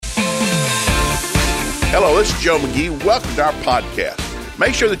Hello, this is Joe McGee. Welcome to our podcast.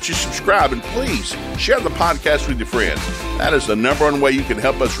 Make sure that you subscribe and please share the podcast with your friends. That is the number one way you can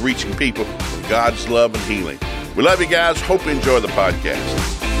help us reaching people with God's love and healing. We love you guys. Hope you enjoy the podcast.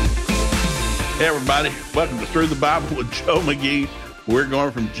 Hey, everybody. Welcome to Through the Bible with Joe McGee. We're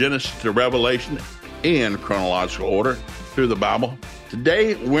going from Genesis to Revelation in chronological order through the Bible.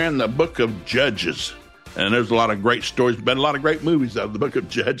 Today, we're in the book of Judges. And there's a lot of great stories, been a lot of great movies out of the book of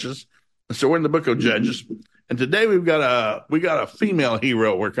Judges. So we're in the book of Judges. And today we got a female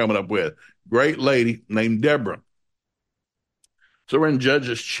hero we're coming up with. Great lady named Deborah. So we're in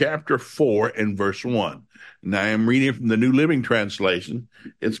Judges chapter 4 and verse 1. And I am reading from the New Living Translation.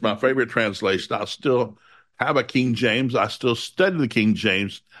 It's my favorite translation. I still have a King James. I still study the King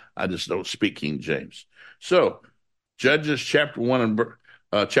James. I just don't speak King James. So Judges chapter 4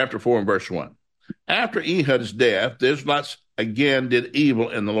 and verse 1. After Ehud's death, the Israelites again did evil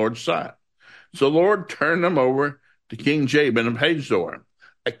in the Lord's sight. So the Lord turned them over to King Jabin of Hazor,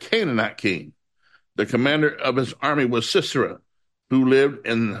 a Canaanite king. The commander of his army was Sisera, who lived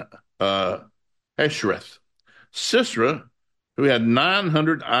in Heshereth. Sisera, who had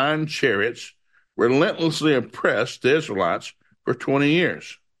 900 iron chariots, relentlessly oppressed the Israelites for 20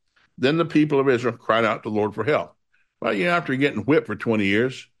 years. Then the people of Israel cried out to the Lord for help. Well, after getting whipped for 20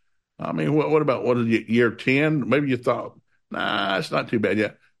 years, I mean, what about year 10? Maybe you thought, nah, it's not too bad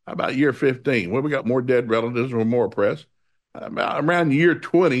yet. How about year 15? Well, we got more dead relatives, we're more oppressed. About around year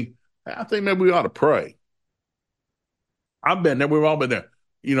 20, I think maybe we ought to pray. I've been there. We've all been there.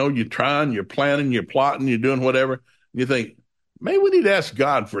 You're trying, you're planning, you're plotting, you're doing whatever. And you think, maybe we need to ask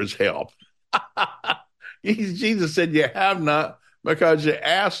God for his help. Jesus said, you have not because you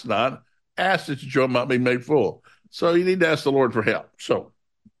ask not. Ask that your joy might be made full. So you need to ask the Lord for help. So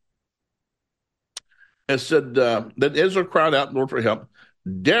it said that Israel cried out to the Lord for help.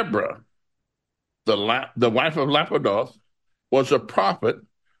 Deborah, the wife of Lapidoth, was a prophet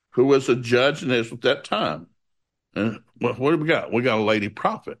who was a judge in Israel at that time. And what do we got? We got a lady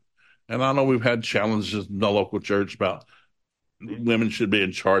prophet. And I know we've had challenges in the local church about women should be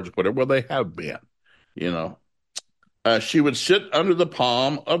in charge of whatever. Well, they have been, she would sit under the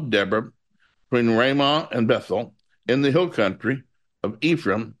palm of Deborah between Ramah and Bethel in the hill country of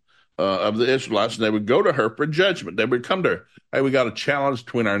Ephraim, of the Israelites, and they would go to her for judgment. They would come to her. Hey, we got a challenge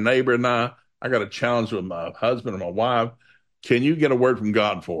between our neighbor and I. I got a challenge with my husband and my wife. Can you get a word from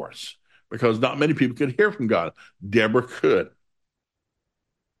God for us? Because not many people could hear from God. Deborah could.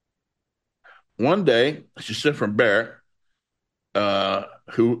 One day, she sent from Barak,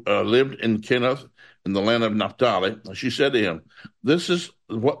 who lived in Kenath in the land of Naphtali. She said to him, this is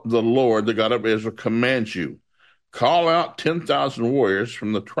what the Lord, the God of Israel, commands you. Call out 10,000 warriors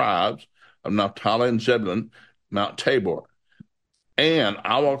from the tribes of Naphtali and Zebulun, Mount Tabor. And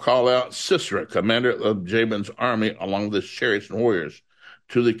I will call out Sisera, commander of Jabin's army, along with his chariots and warriors,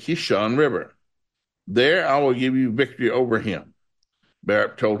 to the Kishon River. There I will give you victory over him.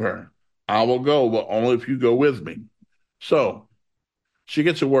 Barak told her, I will go, but only if you go with me. So she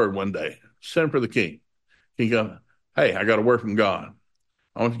gets a word one day. Send for the king. He goes, hey, I got a word from God.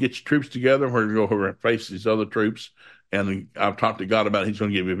 I want to get your troops together. We're going to go over and face these other troops. And I've talked to God about it. He's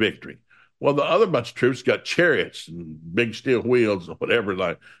going to give you victory. Well, the other bunch of troops got chariots and big steel wheels and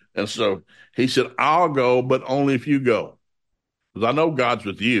whatever. And so he said, I'll go, but only if you go. Because I know God's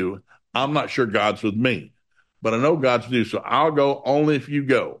with you. I'm not sure God's with me. But I know God's with you. So I'll go only if you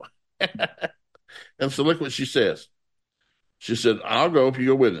go. And so look what she says. She said, I'll go if you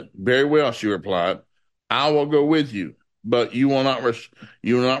go with me. Very well, she replied. I will go with you. But you will not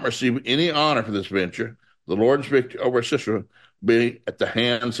receive any honor for this venture. The Lord's victory over Sisera will be at the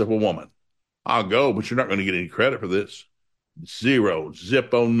hands of a woman. I'll go, but you're not going to get any credit for this. Zero,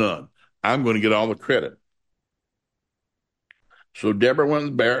 zippo, none. I'm going to get all the credit. So Deborah went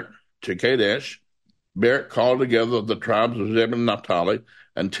with Barak to Kadesh. Barak called together the tribes of Zebulun and Naphtali,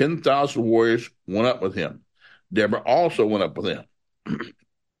 and 10,000 warriors went up with him. Deborah also went up with him.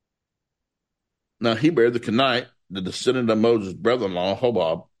 Now Heber the Kenite, the descendant of Moses' brother-in-law,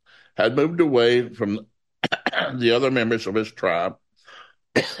 Hobab, had moved away from the other members of his tribe,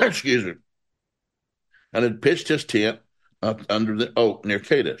 excuse me, and had pitched his tent up under the oak near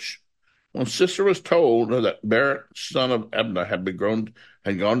Kadesh. When Sisera was told that Barak, son of Abner, had gone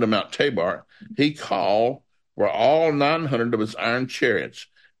to Mount Tabor, he called for all 900 of his iron chariots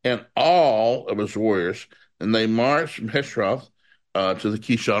and all of his warriors, and they marched from Heshroth to the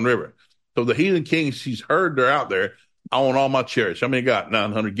Kishon River. So the heathen kings, he's heard they're out there. I want all my chariots. How many got?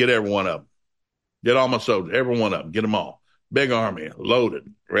 900. Get every one of them. Get all my soldiers, every one of them. Get them all. Big army, loaded,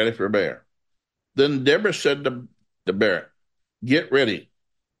 ready for a bear. Then Deborah said to Barak, get ready.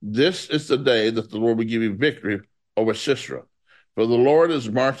 This is the day that the Lord will give you victory over Sisera, for the Lord is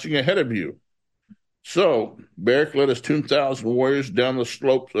marching ahead of you. So Barak led his 2,000 warriors down the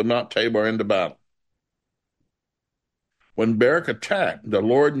slopes of Mount Tabor into battle. When Barak attacked, the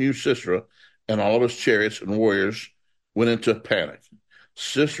Lord knew Sisera, and all of his chariots and warriors went into a panic.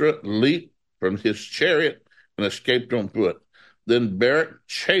 Sisera leaped from his chariot and escaped on foot. Then Barak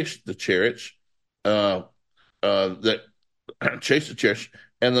chased the chariots and the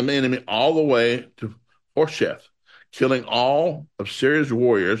enemy all the way to Horsheth, killing all of Syria's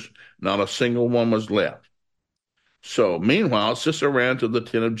warriors. Not a single one was left. So, meanwhile, Sisera ran to the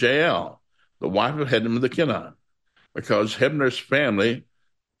tent of Jael, the wife of Hedman the Kenite, because Hebner's family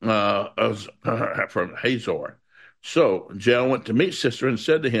was from Hazor. So Jael went to meet Sisera and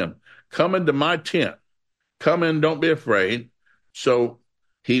said to him, "Come into my tent. Come in, don't be afraid." So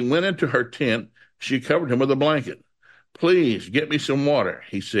he went into her tent. She covered him with a blanket. "Please get me some water,"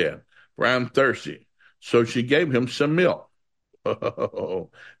 he said, "for I'm thirsty." So she gave him some milk and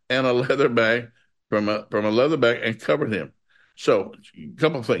a leather bag from a leather bag and covered him. So a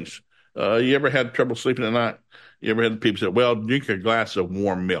couple of things. You ever had trouble sleeping at night? You ever had people say, "Well, drink a glass of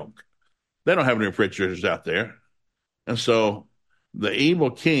warm milk"? They don't have any refrigerators out there. And so the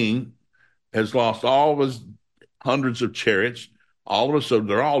evil king has lost all of his hundreds of chariots. All of a sudden,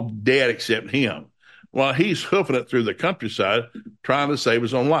 they're all dead except him. Well, he's hoofing it through the countryside, trying to save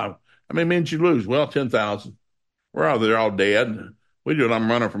his own life. How many men did you lose? Well, 10,000. Where are they? They're all dead. What are you doing? I'm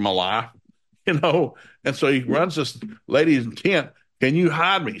running for my life. And so he runs this lady's tent. "Can you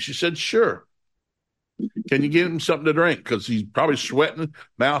hide me?" She said, "Sure." "Can you give him something to drink?" Because he's probably sweating,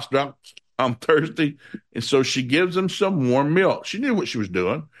 mouth drunk. "I'm thirsty." And so she gives him some warm milk. She knew what she was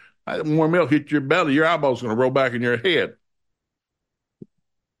doing. Warm milk hit your belly, your eyeball's going to roll back in your head.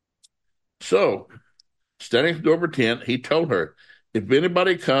 So, standing at the door of her tent, he told her, "If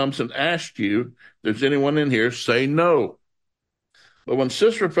anybody comes and asks you if there's anyone in here, say no." But when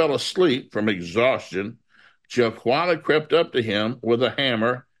Sisera fell asleep from exhaustion, Jael quietly crept up to him with a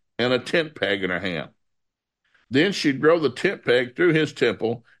hammer and a tent peg in her hand. Then she drove the tent peg through his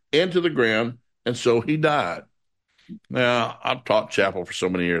temple into the ground, and so he died. Now, I've taught chapel for so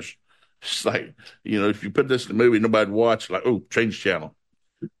many years. It's like, if you put this in a movie, nobody'd watch. Like, oh, change channel.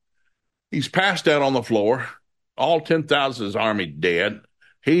 He's passed out on the floor. All 10,000 of his army dead.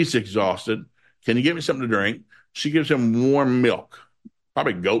 He's exhausted. "Can you give me something to drink?" She gives him warm milk,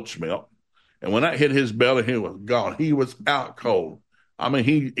 probably goat's milk. And when that hit his belly, he was gone. He was out cold. I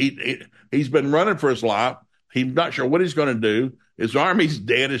mean, he's been running for his life. He's not sure what he's going to do. His army's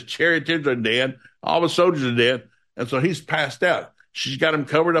dead. His charioteers are dead. All the soldiers are dead. And so he's passed out. She's got him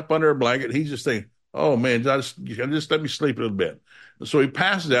covered up under a blanket. He's just thinking, "Oh, man, just let me sleep a little bit." And so he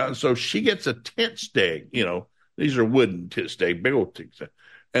passes out. And so she gets a tent steg. These are wooden tent steg, big old tent steg.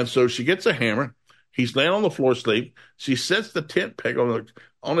 And so she gets a hammer. He's laying on the floor asleep. She sets the tent peg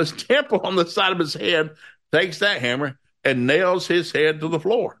on his temple on the side of his head, takes that hammer, and nails his head to the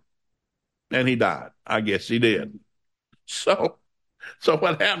floor. And he died. I guess he did. So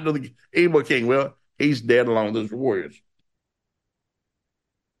what happened to the evil king? Well, he's dead along with his warriors.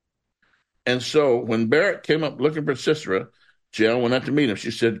 And so when Barak came up looking for Sisera, Jael went out to meet him.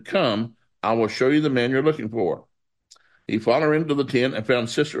 She said, "Come, I will show you the man you're looking for." He followed her into the tent and found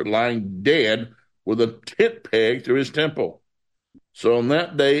Sisera lying dead with a tent peg through his temple. So on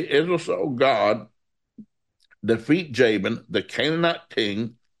that day, Israel saw God defeat Jabin, the Canaanite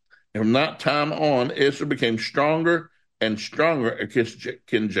king. And from that time on, Israel became stronger and stronger against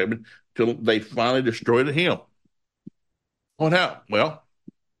King Jabin till they finally destroyed him. What happened? Well,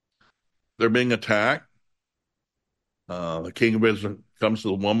 they're being attacked. The king of Israel comes to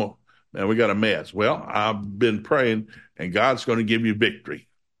the woman, "Man, we got a mess." "Well, I've been praying, and God's going to give you victory.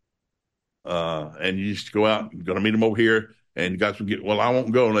 And you just go out, you're going to meet him over here, and God's going to get." "Well, I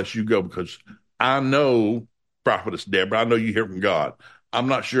won't go unless you go, because I know, Prophetess Deborah, I know you hear from God. I'm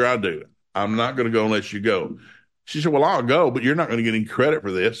not sure I do. I'm not going to go unless you go." She said, "Well, I'll go, but you're not going to get any credit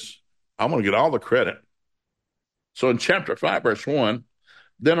for this. I'm going to get all the credit." So in chapter 5, verse 1,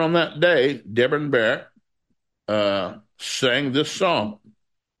 then on that day, Deborah and Barak sang this song.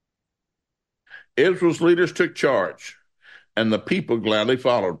 Israel's leaders took charge, and the people gladly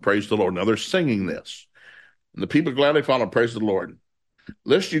followed. Praise the Lord. Now they're singing this. And the people gladly followed. Praise the Lord.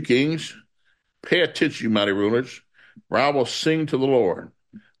 "Listen, you kings. Pay attention, you mighty rulers, for I will sing to the Lord.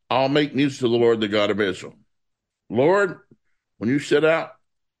 I'll make music to the Lord, the God of Israel. Lord, when you set out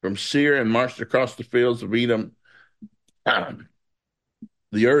from Seir and marched across the fields of Edom,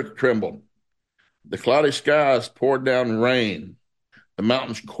 the earth trembled. The cloudy skies poured down rain. The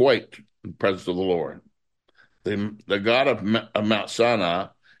mountains quaked in the presence of the Lord. The God of Mount Sinai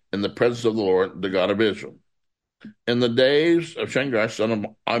in the presence of the Lord, the God of Israel. In the days of Shanghai, son of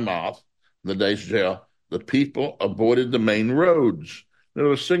Amoth, in the days of Jael, the people avoided the main roads. They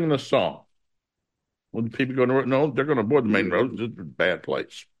were singing a song. When the people go to work, no, they're going to avoid the main roads. It's a bad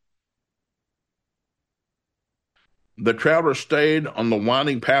place. The travelers stayed on the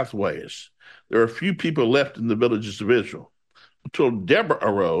winding pathways. There are few people left in the villages of Israel until Deborah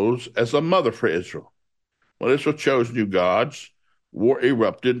arose as a mother for Israel. When Israel chose new gods, war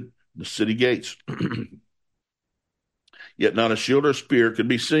erupted the city gates. Yet not a shield or spear could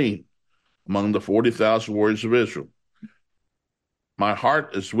be seen among the 40,000 warriors of Israel. My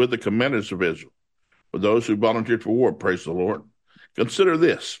heart is with the commanders of Israel, with those who volunteered for war, praise the Lord. Consider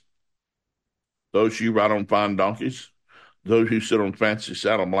this: those who ride on fine donkeys, those who sit on fancy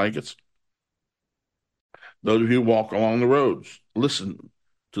saddle blankets, those who walk along the roads. Listen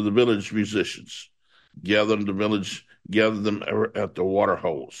to the village musicians. Gather them at the water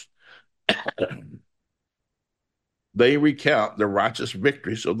holes. They recount the righteous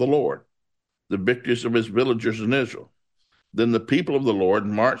victories of the Lord, the victories of his villagers in Israel. Then the people of the Lord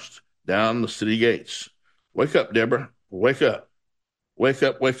marched down the city gates. Wake up, Deborah. Wake up. Wake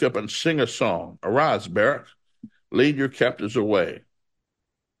up, wake up, and sing a song. Arise, Barak. Lead your captives away.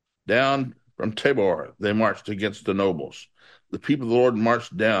 Down from Tabor, they marched against the nobles. The people of the Lord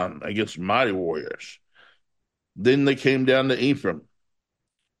marched down against mighty warriors. Then they came down to Ephraim.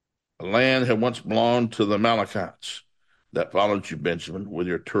 The land had once belonged to the Amalekites. That followed you, Benjamin, with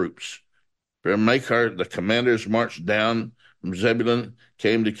your troops. From Machar, the commanders marched down from Zebulun,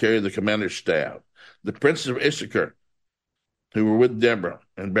 came to carry the commander's staff. The princes of Issachar, who were with Deborah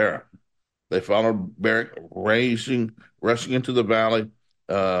and Barak, they followed Barak, rushing into the valley.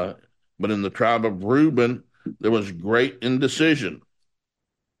 But in the tribe of Reuben, there was great indecision.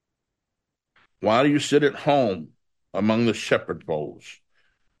 Why do you sit at home among the shepherd folds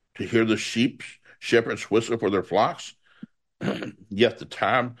to hear the shepherds whistle for their flocks? Yet the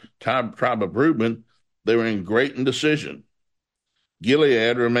tribe of Reuben, they were in great indecision.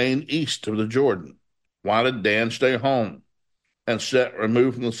 Gilead remained east of the Jordan. Why did Dan stay home and set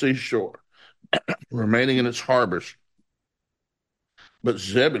removed from the seashore, remaining in its harbors? But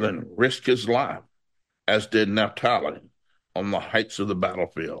Zebulun risked his life, as did Naphtali, on the heights of the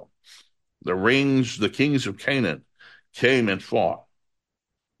battlefield. The kings of Canaan, came and fought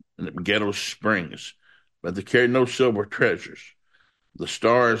in the Megiddo springs, but they carried no silver treasures. The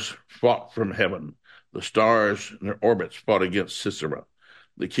stars fought from heaven. The stars in their orbits fought against Sisera.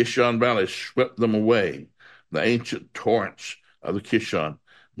 The Kishon Valley swept them away. The ancient torrents of the Kishon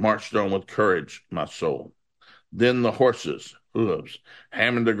marched on with courage, my soul. Then the horses, hooves,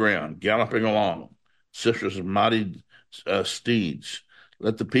 hammered the ground, galloping along, Sisera's mighty steeds.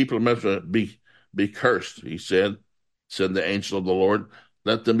 Let the people of Mizpah be cursed, he said the angel of the Lord.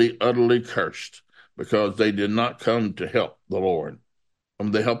 Let them be utterly cursed, because they did not come to help the Lord.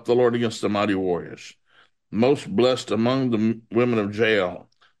 They helped the Lord against the mighty warriors. Most blessed among the women of Jael,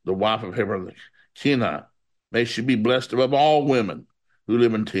 the wife of Heber the Kenite, may she be blessed above all women who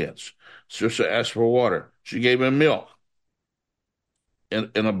live in tents. Sisera asked for water. She gave him milk in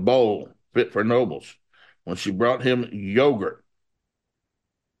a bowl fit for nobles. When she brought him yogurt,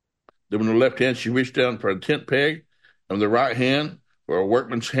 then with the left hand she reached down for a tent peg, and with the right hand for a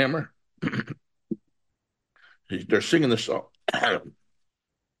workman's hammer. They're singing this song.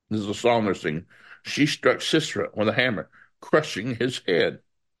 This is a song they're singing. She struck Sisera with a hammer, crushing his head.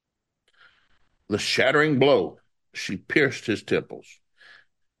 The shattering blow, she pierced his temples.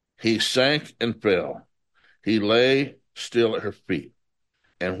 He sank and fell. He lay still at her feet,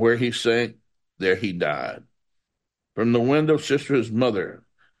 and where he sank, there he died. From the window, Sisera's mother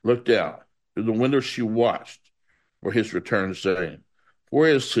looked out. Through the window she watched for his return, saying, where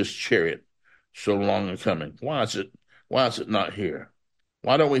is his chariot so long in coming? Why is it not here?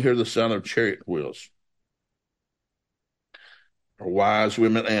 Why don't we hear the sound of chariot wheels? Her wise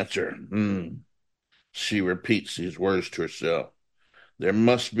women answer. She repeats these words to herself. There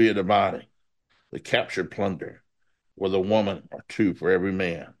must be a dividing, the captured plunder, with a woman or two for every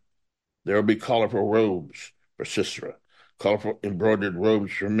man. There will be colorful robes for Sisera, colorful embroidered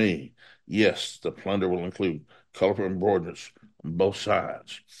robes for me. Yes, the plunder will include colorful embroideries on both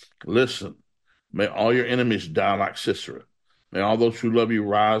sides. Listen, may all your enemies die like Sisera. May all those who love you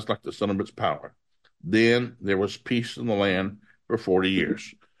rise like the sun of its power. Then there was peace in the land for 40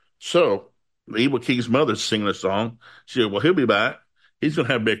 years. So the evil king's mother's singing a song. She said, well, he'll be back. He's going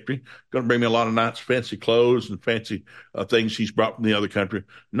to have victory. Going to bring me a lot of nice fancy clothes and fancy things he's brought from the other country.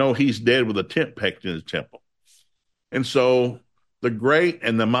 No, he's dead with a tent pegged in his temple. And so the great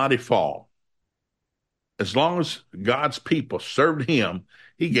and the mighty fall. As long as God's people served him,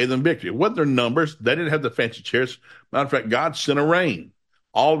 He gave them victory. It wasn't their numbers. They didn't have the fancy chariots. Matter of fact, God sent a rain.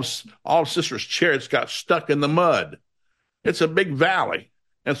 All of Sisera's chariots got stuck in the mud. It's a big valley.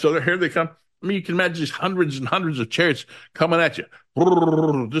 And so here they come. I mean, you can imagine these hundreds and hundreds of chariots coming at you.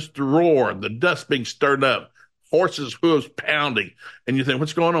 Just the roar, the dust being stirred up, horses' hooves pounding. And you think,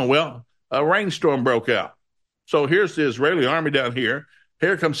 what's going on? Well, a rainstorm broke out. So here's the Israeli army down here.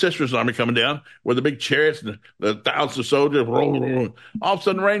 Here comes Sisera's army coming down with the big chariots and the thousands of soldiers. All of a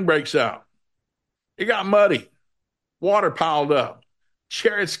sudden, rain breaks out. It got muddy. Water piled up.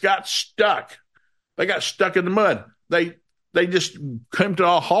 Chariots got stuck. They got stuck in the mud. They just came to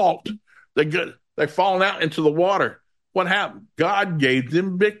a halt. They fallen out into the water. What happened? God gave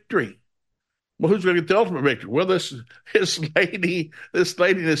them victory. Well, who's going to get the ultimate victory? Well, this lady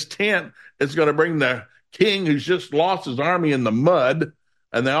in his tent is going to bring the king who's just lost his army in the mud,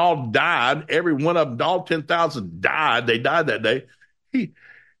 and they all died. Every one of them, all 10,000 died. They died that day.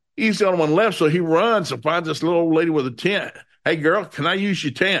 He's the only one left, so he runs and finds this little old lady with a tent. Hey, girl, can I use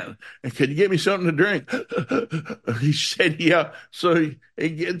your tent? And could you get me something to drink? He said, yeah. So he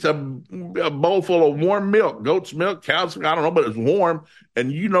gets a bowl full of warm milk, goat's milk, cow's milk, I don't know, but it's warm.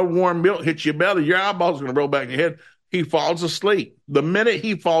 And you know warm milk hits your belly, your eyeballs are going to roll back in your head. He falls asleep. The minute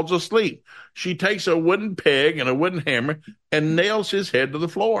he falls asleep, she takes a wooden peg and a wooden hammer and nails his head to the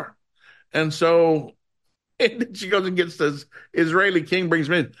floor. And so and then she goes and gets this Israeli king, brings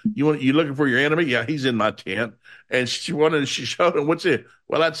him in. You looking for your enemy? Yeah, he's in my tent. And she showed him, what's it?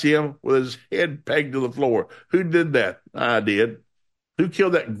 Well, that's him with his head pegged to the floor. Who did that? I did. Who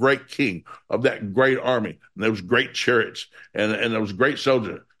killed that great king of that great army? And those great chariots and those great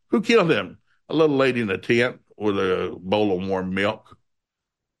soldiers. Who killed them? A little lady in a tent with a bowl of warm milk.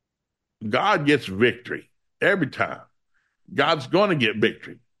 God gets victory every time. God's going to get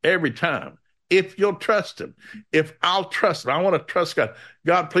victory every time. If you'll trust him, if I'll trust him, I want to trust God.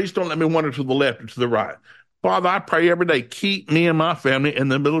 God, please don't let me wander to the left or to the right. Father, I pray every day, keep me and my family in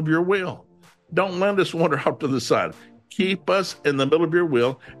the middle of your will. Don't let us wander off to the side. Keep us in the middle of your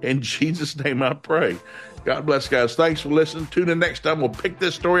will. In Jesus' name I pray. God bless, guys. Thanks for listening. Tune in next time. We'll pick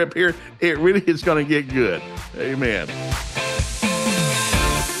this story up here. It really is going to get good. Amen.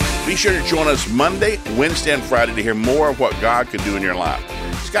 Be sure to join us Monday, Wednesday, and Friday to hear more of what God can do in your life.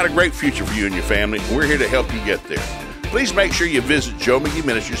 He's got a great future for you and your family. We're here to help you get there. Please make sure you visit Joe McGee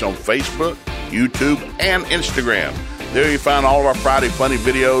Ministries on Facebook, YouTube, and Instagram. There you find all of our Friday funny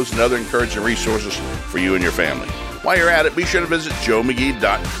videos and other encouraging resources for you and your family. While you're at it, be sure to visit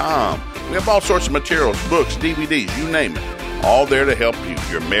joemcgee.com. We have all sorts of materials, books, DVDs, you name it, all there to help you,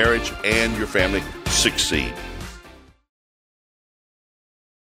 your marriage, and your family succeed.